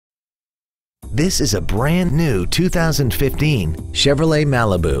This is a brand new 2015 Chevrolet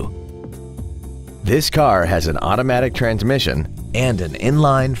Malibu. This car has an automatic transmission and an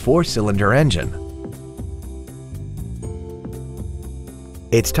inline 4-cylinder engine.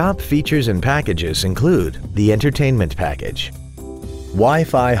 Its top features and packages include the entertainment package,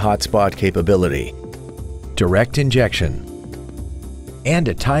 Wi-Fi hotspot capability, direct injection, and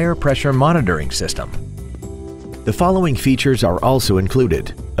a tire pressure monitoring system. The following features are also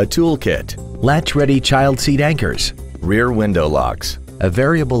included: a toolkit, latch-ready child seat anchors, rear window locks, a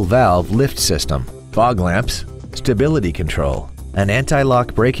variable valve lift system, fog lamps, stability control, an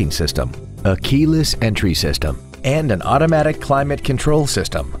anti-lock braking system, a keyless entry system, and an automatic climate control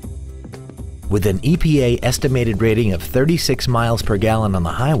system. With an EPA estimated rating of 36 miles per gallon on the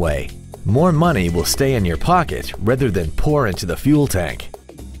highway, more money will stay in your pocket rather than pour into the fuel tank.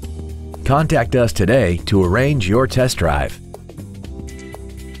 Contact us today to arrange your test drive.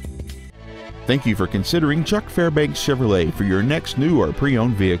 Thank you for considering Chuck Fairbanks Chevrolet for your next new or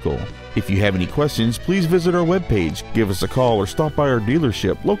pre-owned vehicle. If you have any questions, please visit our webpage, give us a call, or stop by our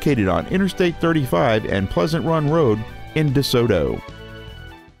dealership located on Interstate 35 and Pleasant Run Road in Desoto.